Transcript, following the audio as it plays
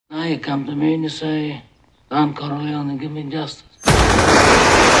you come to me and you say, Don Corleone, give me justice.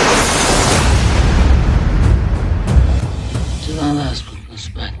 You don't ask with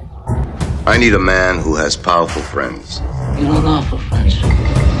respect. I need a man who has powerful friends. You don't offer friendship.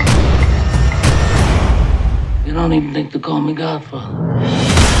 You don't even think to call me Godfather.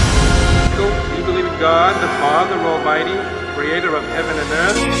 Do you believe in God, the Father Almighty, creator of heaven and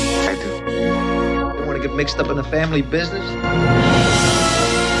earth? I do. You want to get mixed up in the family business?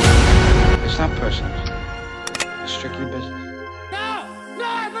 It's not personal. It's strictly business.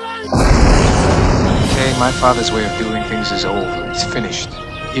 Okay, my father's way of doing things is over. It's finished.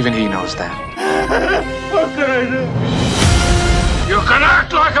 Even he knows that. What can I do? You can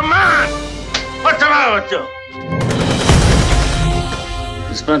act like a man! What's the matter with you?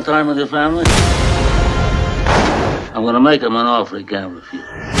 You spend time with your family? I'm gonna make him an offer he can't refuse.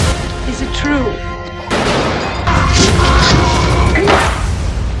 Is it true?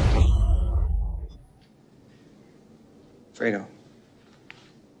 Fredo,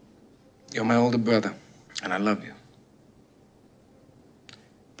 you're my older brother, and I love you.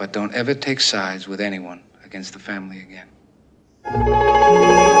 But don't ever take sides with anyone against the family again.